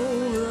 so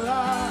will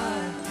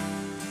I.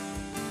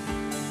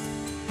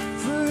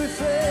 For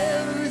if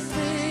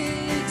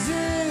everything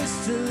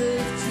exists to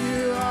lift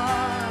you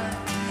high,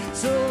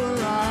 so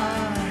will I.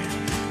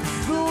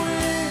 If the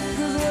wind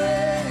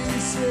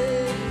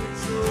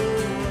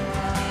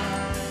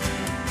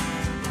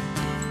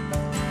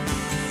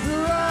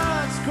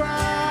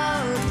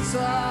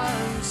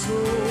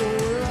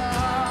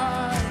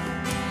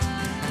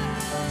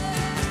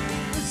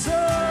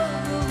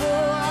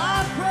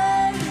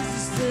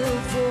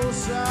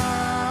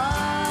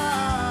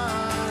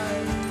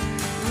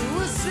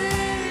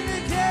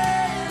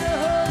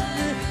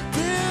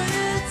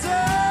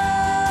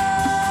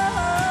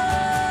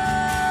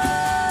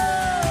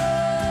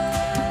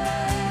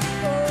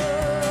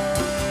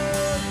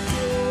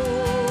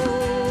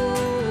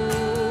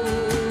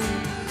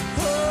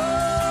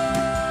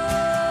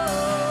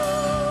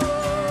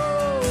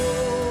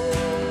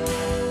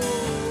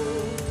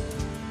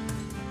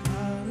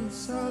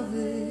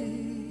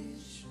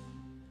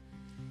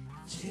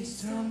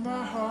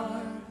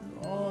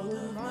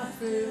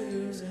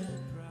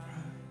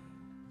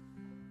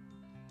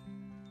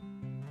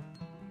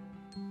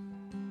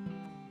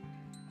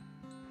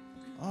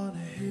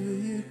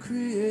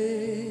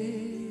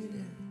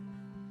created.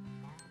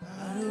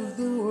 Out of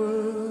the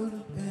world,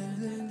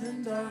 abandoned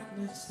in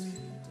darkness, we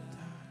died.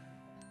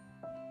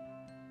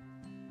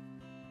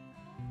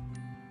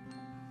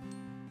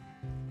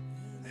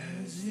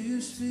 As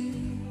you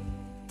speak,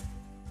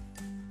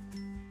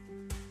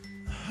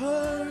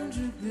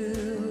 100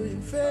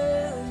 billion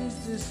failures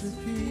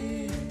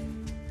disappear.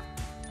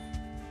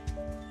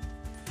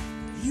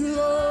 You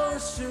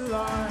lost your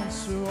life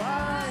so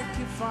I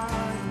can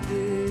find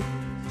it.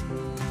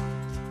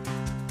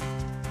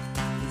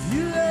 If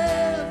you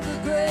left the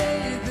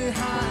grave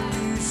behind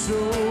you so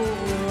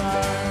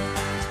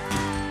alive,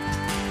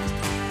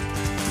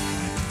 I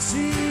can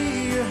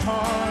see your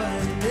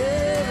heart in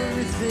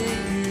everything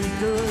you've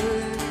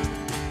done.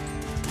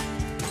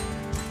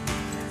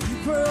 You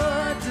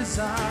brought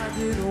design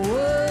in a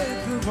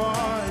work of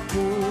art,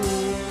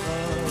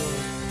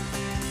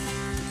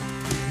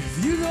 if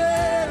you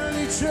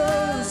gladly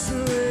chose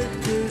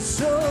surrender,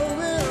 so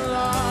will I.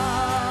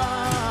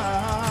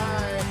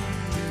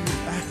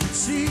 I can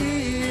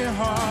see your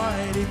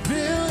heart a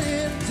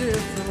billion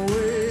different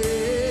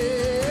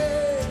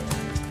ways.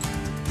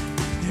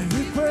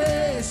 Every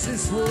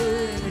precious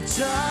word, every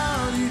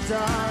child you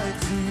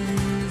died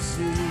to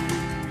save.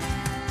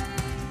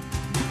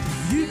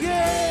 If you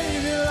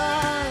gave your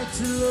life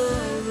to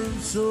love them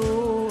so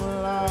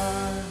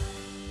alive,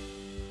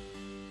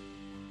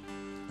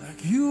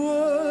 like you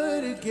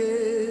would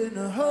again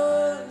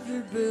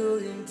 100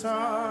 billion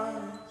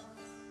times.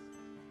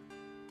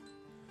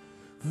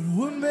 But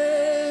what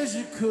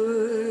measure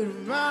could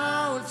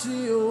amount to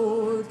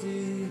your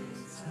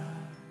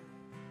desire?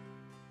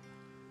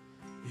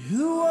 You're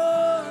the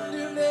one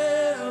who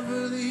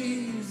never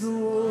leaves the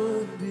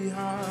one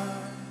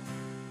behind.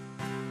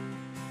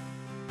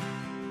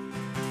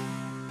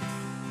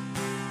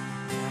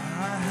 I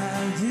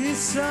have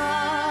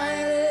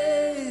decided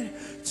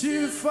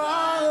to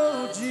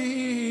follow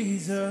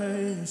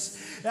Jesus.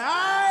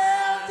 I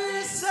have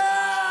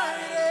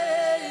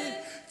decided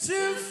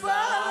to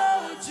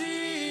follow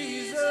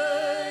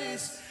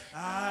Jesus.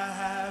 I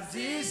have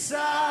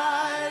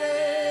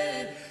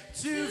decided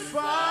to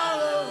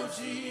follow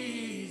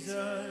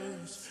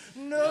Jesus.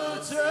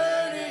 No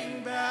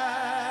turning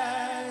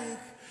back,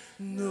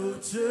 no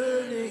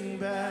turning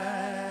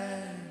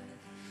back.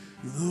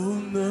 Though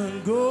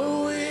none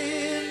go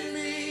with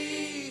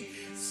me,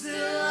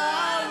 still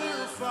I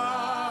will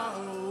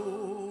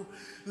follow.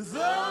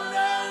 Though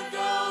none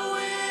go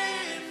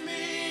with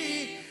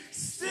me,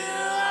 still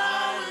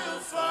I will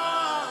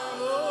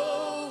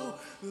follow.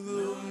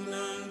 Though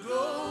none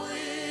go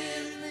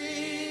with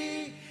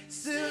me,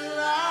 still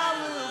I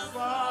will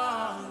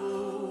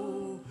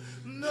follow.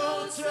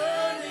 No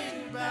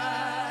turning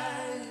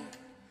back,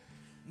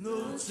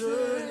 no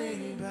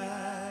turning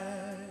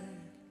back.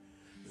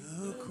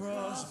 The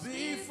cross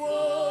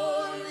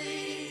before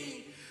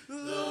me, the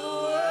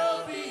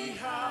world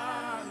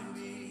behind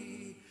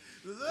me.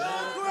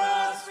 The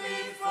cross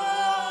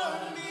before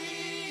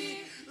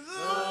me,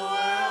 the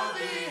world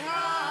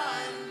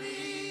behind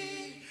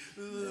me.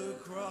 The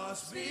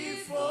cross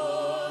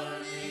before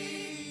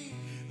me,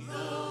 the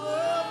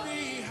world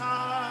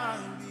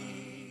behind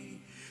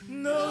me.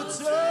 No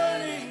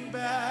turning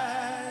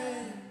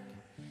back,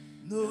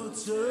 no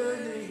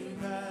turning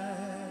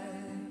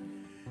back,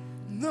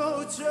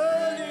 no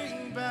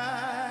turning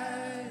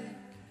back,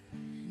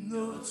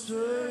 no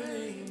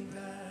turning back.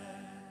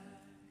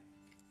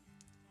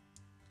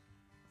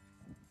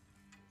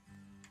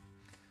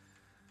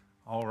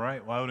 All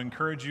right. Well, I would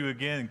encourage you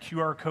again,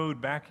 QR code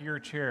back of your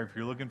chair if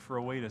you're looking for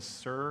a way to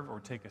serve or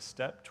take a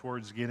step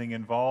towards getting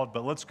involved.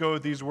 But let's go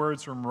with these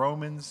words from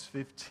Romans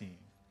 15.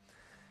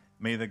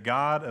 May the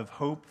God of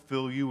hope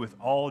fill you with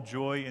all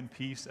joy and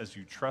peace as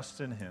you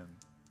trust in him,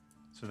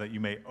 so that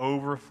you may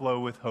overflow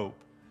with hope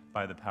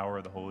by the power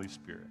of the Holy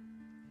Spirit.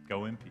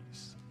 Go in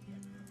peace.